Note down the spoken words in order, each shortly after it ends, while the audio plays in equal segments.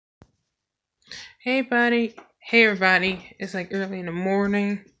Hey, buddy. Hey, everybody. It's like early in the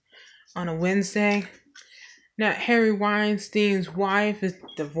morning on a Wednesday. Now, Harvey Weinstein's wife is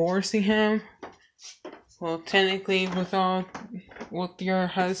divorcing him. Well, technically, with your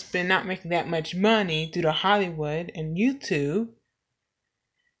husband not making that much money due to Hollywood and YouTube,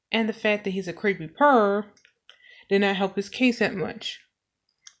 and the fact that he's a creepy perv, did not help his case that much.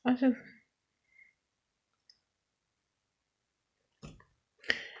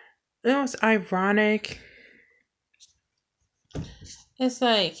 It was ironic. It's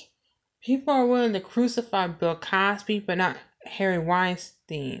like people are willing to crucify Bill Cosby, but not Harvey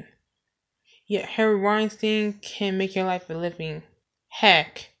Weinstein. Yet Harvey Weinstein can make your life a living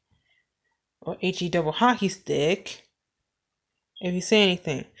heck or HE double hockey stick if you say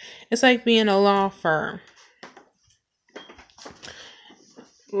anything. It's like being a law firm.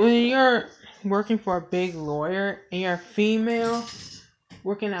 When you're working for a big lawyer and you're a female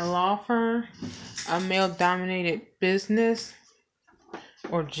working at a law firm, a male-dominated business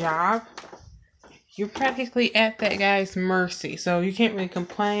or job, you're practically at that guy's mercy. So you can't really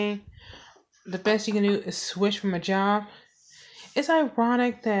complain. The best you can do is switch from a job. It's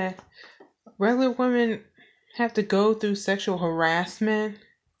ironic that regular women have to go through sexual harassment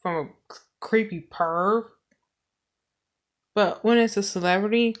from a creepy perv. But when it's a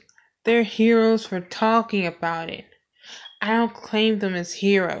celebrity, they're heroes for talking about it. I don't claim them as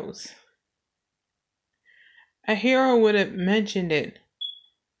heroes. A hero would have mentioned it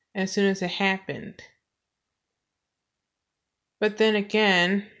as soon as it happened. But then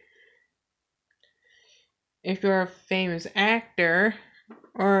again, if you're a famous actor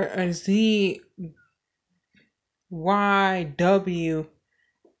or a ZYW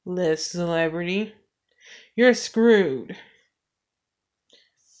list celebrity, you're screwed.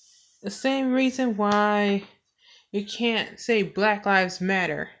 The same reason why you can't say Black Lives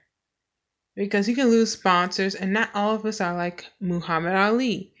Matter. Because you can lose sponsors, and not all of us are like Muhammad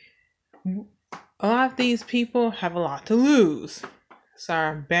Ali. A lot of these people have a lot to lose. Sorry,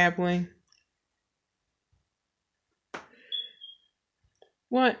 I'm babbling.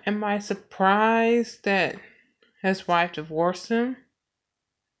 What, am I surprised that his wife divorced him?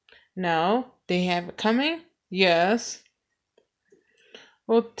 No. They have it coming? Yes.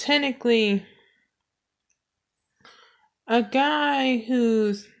 Well, technically, a guy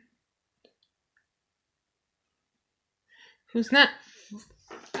who's not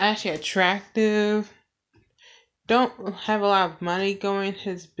actually attractive, don't have a lot of money going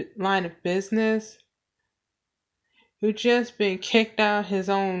his line of business, who just been kicked out his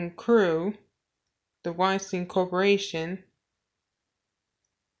own crew, the Weinstein Corporation,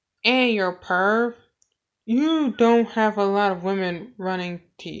 and you're a perv, you don't have a lot of women running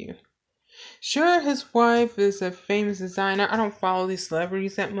to you. Sure, his wife is a famous designer. I don't follow these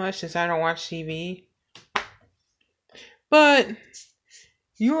celebrities that much since I don't watch TV. But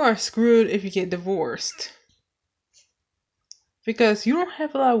you are screwed if you get divorced. Because you don't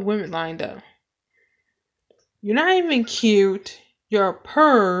have a lot of women lined up. You're not even cute. You're a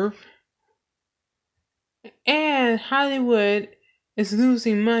perv. And Hollywood is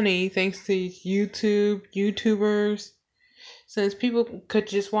losing money thanks to YouTubers. Since people could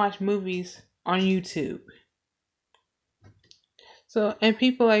just watch movies on YouTube. So, and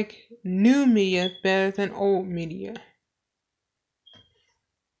people like new media better than old media.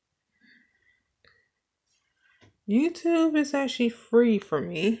 YouTube is actually free for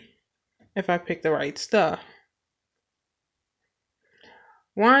me if I pick the right stuff.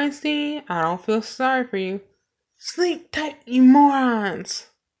 Weinstein, I don't feel sorry for you. Sleep tight, you morons.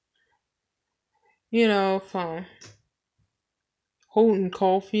 You know, from Holden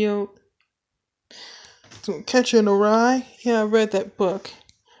Caulfield. So, Catcher in the Rye. Yeah, I read that book.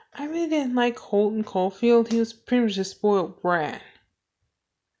 I really didn't like Holden Caulfield. He was pretty much a spoiled brat.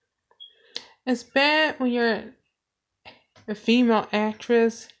 It's bad when you're a female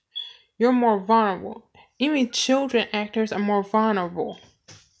actress. You're more vulnerable. Even children actors are more vulnerable.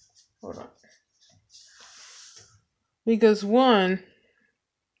 Hold on. Because one,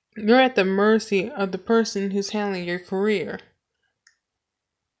 you're at the mercy of the person who's handling your career.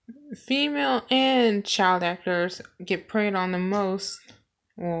 Female and child actors get preyed on the most.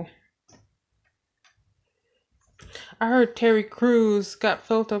 Well, I heard Terry Crews got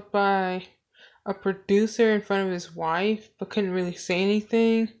filled up by a producer in front of his wife, but couldn't really say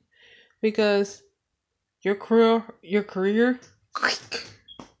anything because your career,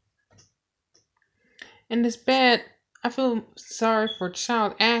 and it's bad. I feel sorry for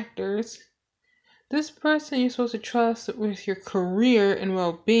child actors. This person you're supposed to trust with your career and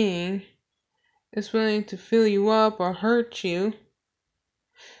well-being is willing to fill you up or hurt you.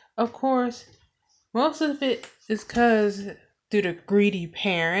 Of course, Most of it is because due to greedy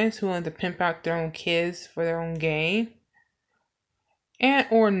parents who want to pimp out their own kids for their own gain, and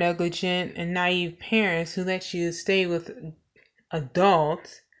or negligent and naive parents who let you stay with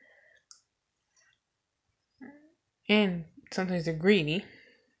adults, and sometimes they're greedy.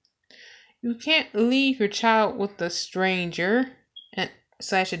 You can't leave your child with a stranger and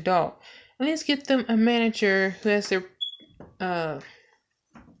slash adult. At least get them a manager who has their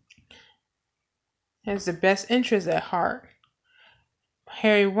best interest at heart.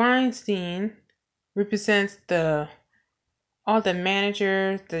 Harvey Weinstein represents all the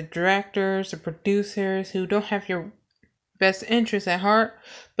managers, the directors, the producers who don't have your best interest at heart,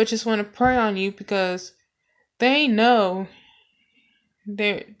 but just want to prey on you because they know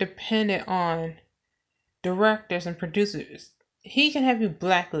they're dependent on directors and producers. He can have you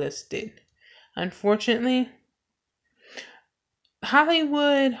blacklisted. Unfortunately,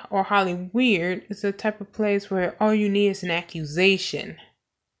 Hollywood or Hollyweird is the type of place where all you need is an accusation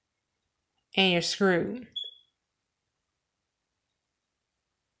and you're screwed.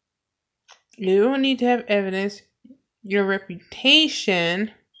 You don't need to have evidence. Your reputation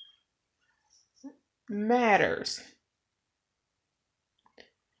matters.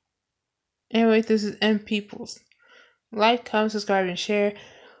 Anyway, this is M Peoples. Like, comment, subscribe, and share.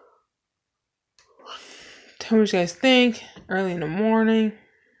 Tell me what you guys think. Early in the morning.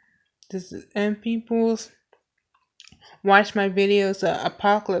 This is M Peoples. Watch my videos,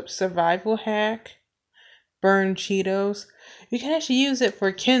 Apocalypse Survival Hack. Burn Cheetos. You can actually use it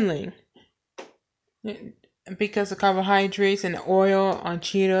for kindling. Because the carbohydrates and the oil on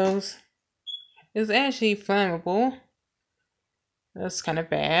Cheetos is actually flammable. That's kind of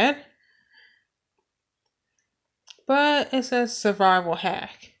bad. But it's a survival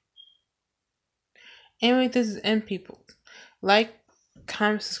hack. Anyway, this is M People. Like,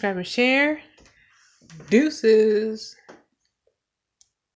 comment, subscribe, and share. Deuces.